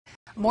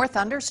More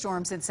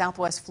thunderstorms in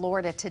southwest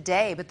Florida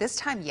today, but this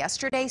time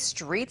yesterday,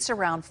 streets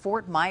around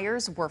Fort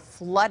Myers were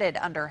flooded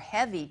under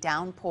heavy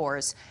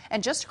downpours.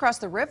 And just across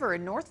the river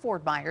in North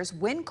Fort Myers,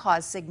 wind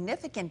caused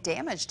significant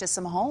damage to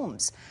some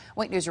homes.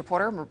 Wink News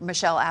reporter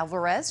Michelle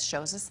Alvarez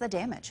shows us the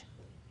damage.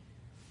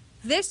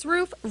 This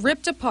roof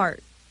ripped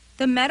apart.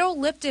 The metal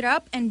lifted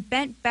up and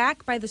bent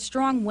back by the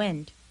strong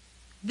wind.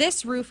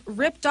 This roof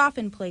ripped off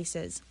in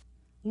places.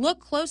 Look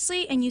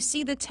closely and you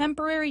see the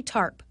temporary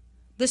tarp.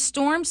 The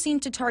storm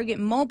seemed to target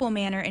Mobile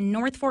Manor in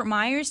North Fort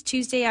Myers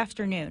Tuesday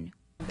afternoon.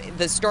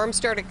 The storm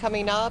started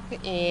coming up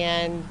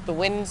and the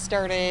wind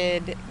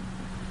started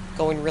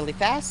going really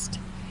fast,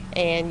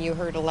 and you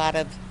heard a lot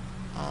of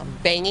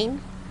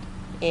banging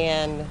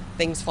and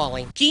things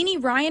falling. Jeannie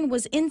Ryan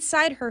was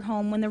inside her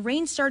home when the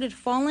rain started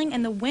falling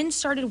and the wind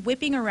started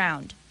whipping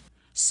around.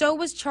 So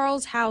was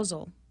Charles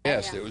Housel.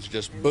 Yes, it was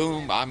just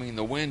boom. I mean,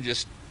 the wind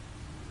just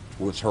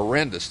was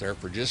horrendous there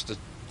for just a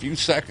few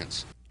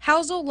seconds.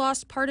 Housel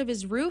lost part of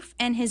his roof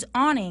and his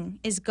awning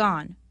is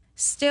gone.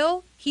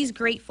 Still, he's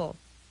grateful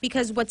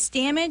because what's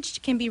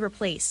damaged can be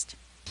replaced.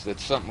 That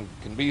something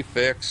can be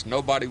fixed.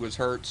 Nobody was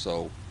hurt,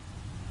 so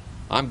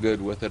I'm good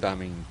with it. I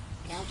mean,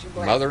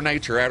 Mother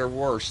Nature at her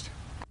worst.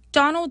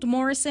 Donald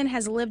Morrison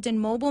has lived in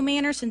Mobile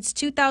Manor since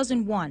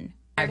 2001.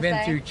 I've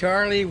been through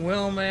Charlie,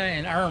 Wilma,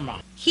 and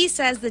Irma. He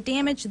says the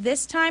damage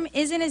this time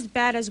isn't as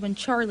bad as when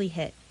Charlie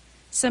hit.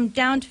 Some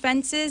downed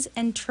fences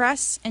and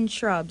truss and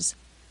shrubs.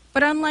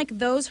 But unlike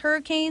those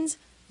hurricanes,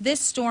 this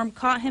storm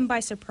caught him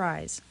by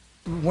surprise.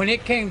 When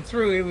it came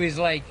through, it was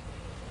like,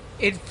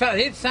 it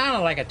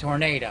sounded like a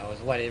tornado is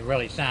what it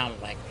really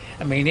sounded like.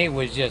 I mean, it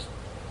was just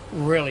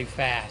really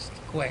fast,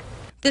 quick.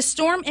 The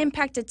storm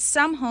impacted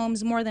some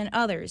homes more than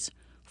others,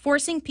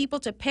 forcing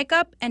people to pick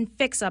up and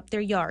fix up their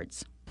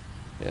yards.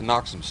 It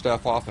knocked some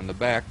stuff off in the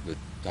back,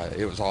 but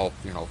it was all,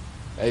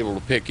 able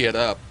to pick it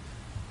up.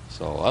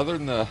 So other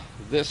than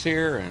this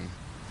here, and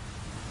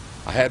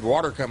I had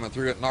water coming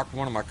through it, knocked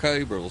one of my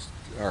cables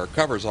or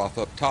covers off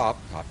up top.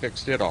 I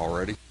fixed it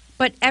already.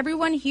 But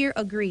everyone here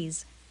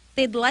agrees.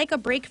 They'd like a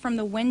break from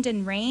the wind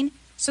and rain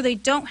so they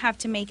don't have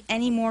to make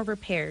any more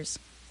repairs.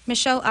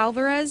 Michelle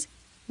Alvarez,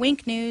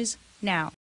 Wink News, now.